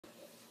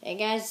Hey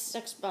guys, it's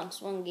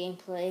Xbox One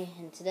gameplay,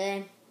 and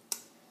today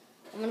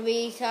I'm going to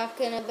be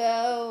talking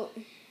about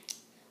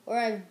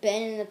where I've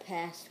been in the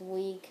past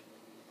week,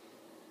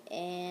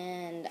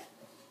 and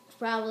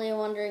probably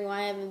wondering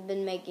why I haven't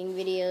been making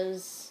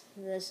videos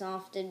this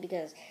often,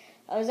 because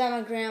I was at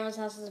my grandma's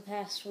house this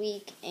past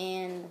week,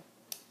 and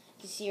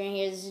you see right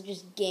here, this is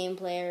just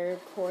gameplay I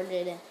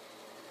recorded a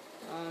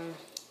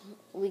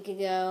week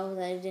ago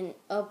that I didn't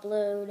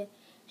upload.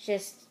 It's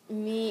just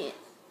me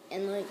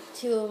and like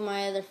two of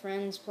my other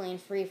friends playing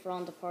Free for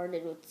All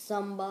Departed with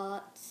some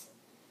bots.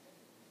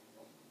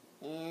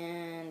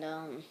 And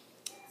there's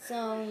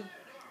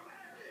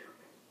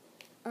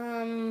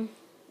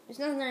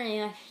nothing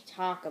really I should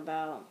talk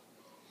about.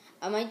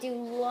 I might do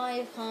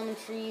live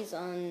commentaries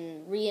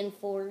on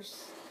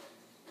Reinforce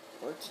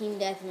or Team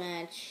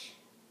Deathmatch.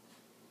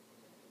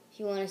 If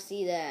you want to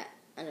see that,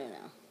 I don't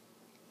know.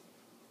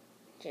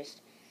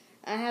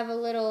 I have a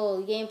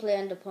little gameplay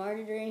on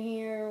Departed right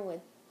here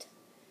with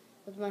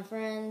my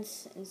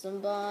friends and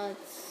some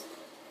bots.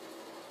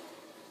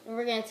 And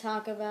we're going to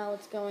talk about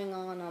what's going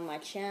on my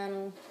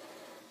channel.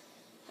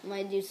 I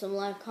might do some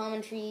live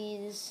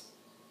commentaries,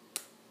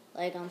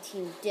 like on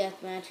Team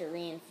Deathmatch or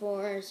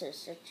Reinforce or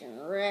Search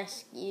and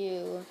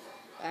Rescue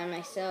by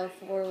myself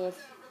or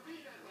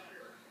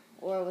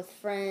with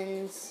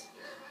friends.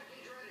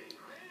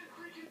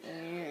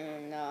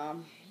 And I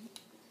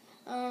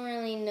don't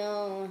really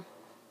know.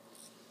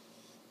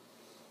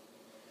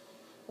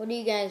 What do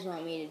you guys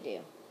want me to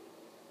do?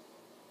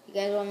 You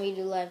guys want me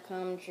to do live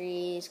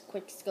commentaries,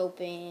 quick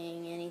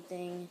scoping,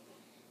 anything?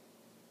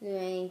 Do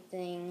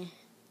anything?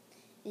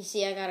 You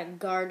see, I got a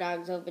guard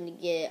dogs open to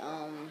get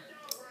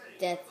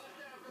Death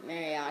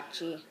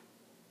Mariachi,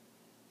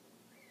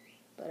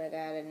 but I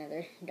got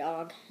another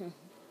dog.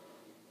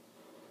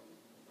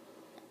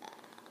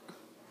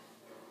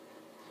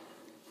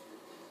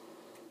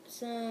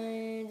 So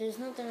there's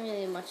nothing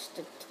really much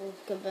to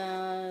talk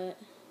about.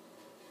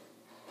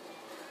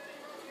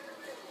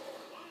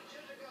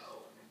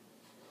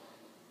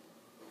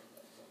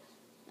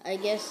 I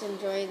guess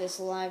enjoy this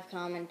live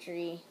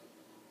commentary,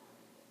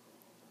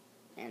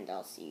 and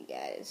I'll see you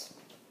guys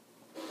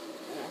in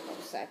a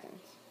couple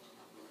seconds.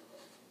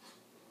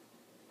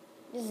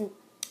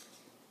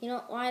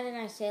 Why did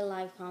I say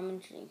live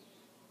commentary?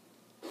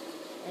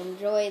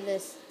 Enjoy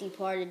this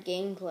Departed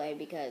gameplay,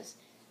 because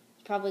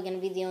it's probably going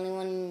to be the only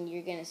one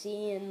you're going to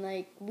see in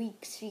like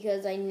weeks,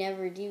 because I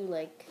never do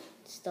like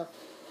stuff.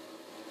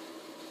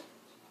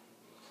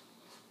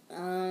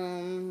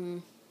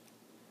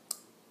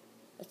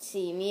 Let's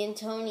see, me and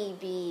Tony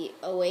beat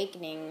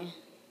Awakening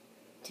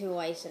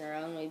twice in a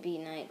row, and we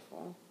beat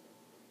Nightfall.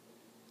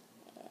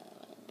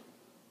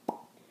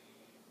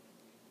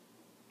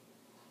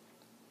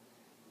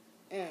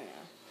 I don't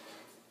know.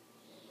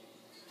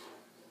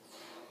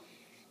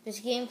 This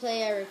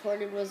gameplay I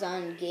recorded was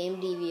on Game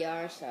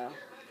DVR, so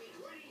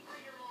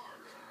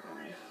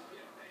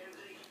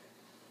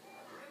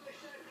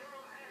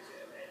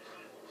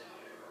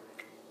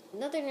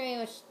nothing really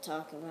much to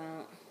talk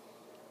about.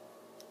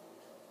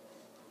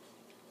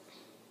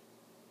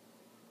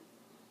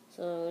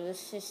 So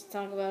let's just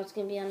talk about what's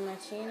going to be on my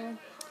channel.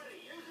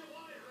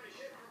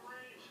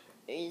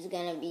 There's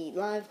going to be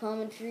live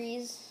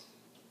commentaries,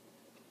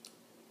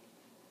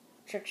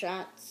 trick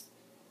shots,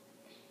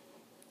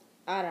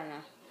 I don't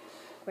know,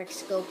 quick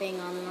scoping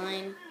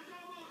online.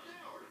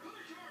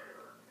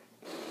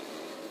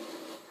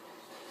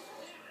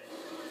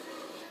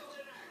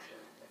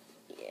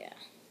 Yeah.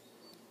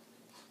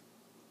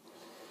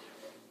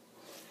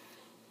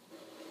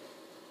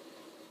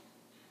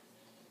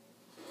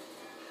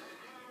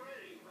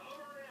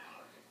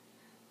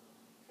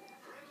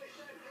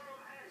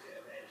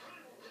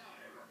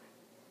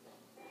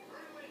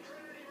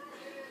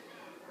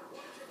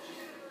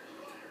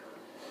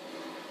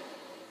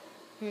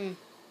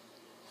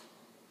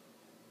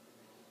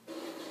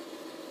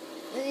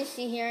 As you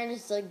see here, I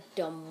just like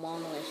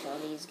demolish all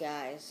these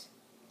guys.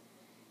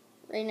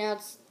 Right now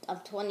I'm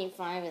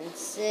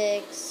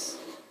 25-6,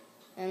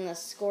 and the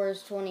score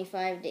is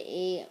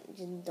 25-8. I'm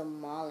just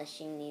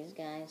demolishing these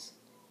guys.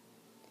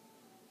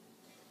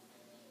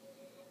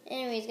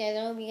 Anyways, guys,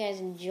 I hope you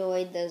guys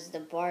enjoyed this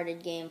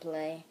Departed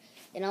gameplay,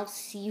 and I'll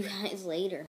see you guys later.